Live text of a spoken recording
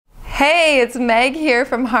Hey, it's Meg here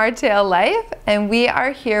from Hardtail Life, and we are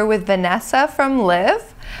here with Vanessa from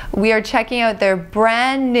Liv. We are checking out their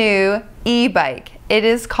brand new e-bike. It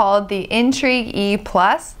is called the Intrigue E+,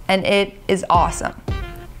 and it is awesome.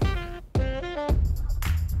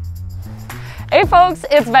 Hey folks,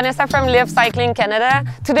 it's Vanessa from Liv Cycling Canada.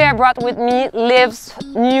 Today I brought with me Liv's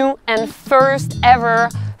new and first ever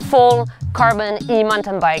full carbon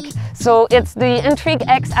e-mountain bike. So it's the Intrigue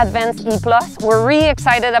X Advanced E+. We're really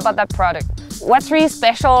excited about that product. What's really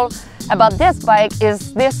special about this bike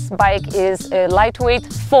is a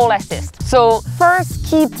lightweight full assist. So first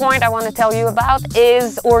key point I want to tell you about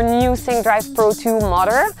is our new SyncDrive Pro 2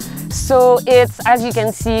 motor. So it's, as you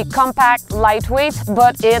can see, compact, lightweight,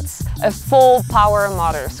 but it's a full power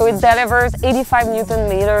motor. So it delivers 85 Newton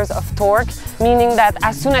meters of torque, meaning that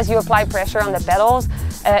as soon as you apply pressure on the pedals,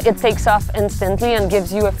 it takes off instantly and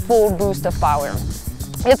gives you a full boost of power.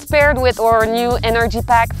 It's paired with our new Energy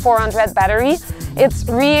Pack 400 battery. It's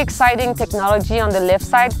really exciting technology on the Liv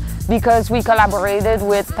side because we collaborated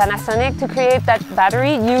with Panasonic to create that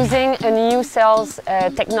battery using a new cells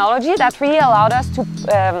technology that really allowed us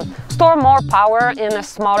to store more power in a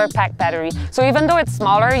smaller pack battery. So even though it's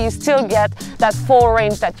smaller, you still get that full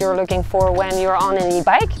range that you're looking for when you're on an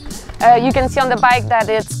e-bike. You can see on the bike that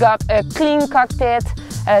it's got a clean cockpit,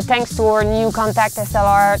 thanks to our new Contact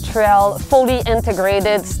SLR trail, fully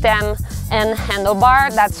integrated stem and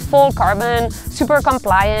handlebar that's full carbon, super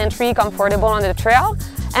compliant, really comfortable on the trail.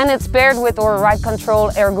 And it's paired with our Ride Control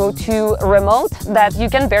Ergo 2 remote that you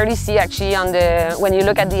can barely see actually when you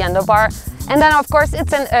look at the handlebar. And then of course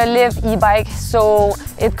it's a Liv e-bike, so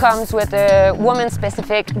it comes with a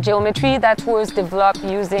woman-specific geometry that was developed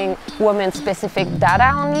using woman-specific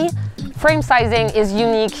data only. Frame sizing is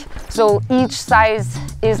unique, so each size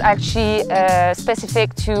is actually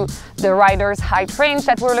specific to the rider's height range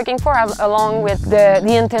that we're looking for, along with the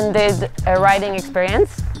intended riding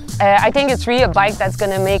experience. I think it's really a bike that's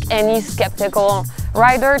going to make any skeptical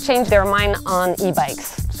rider change their mind on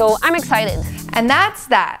e-bikes. So I'm excited. And that's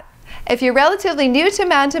that. If you're relatively new to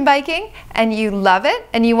mountain biking and you love it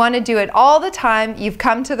and you want to do it all the time, you've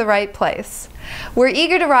come to the right place. We're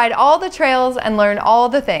eager to ride all the trails and learn all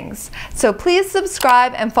the things. So please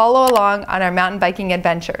subscribe and follow along on our mountain biking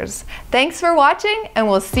adventures. Thanks for watching, and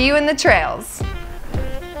we'll see you in the trails.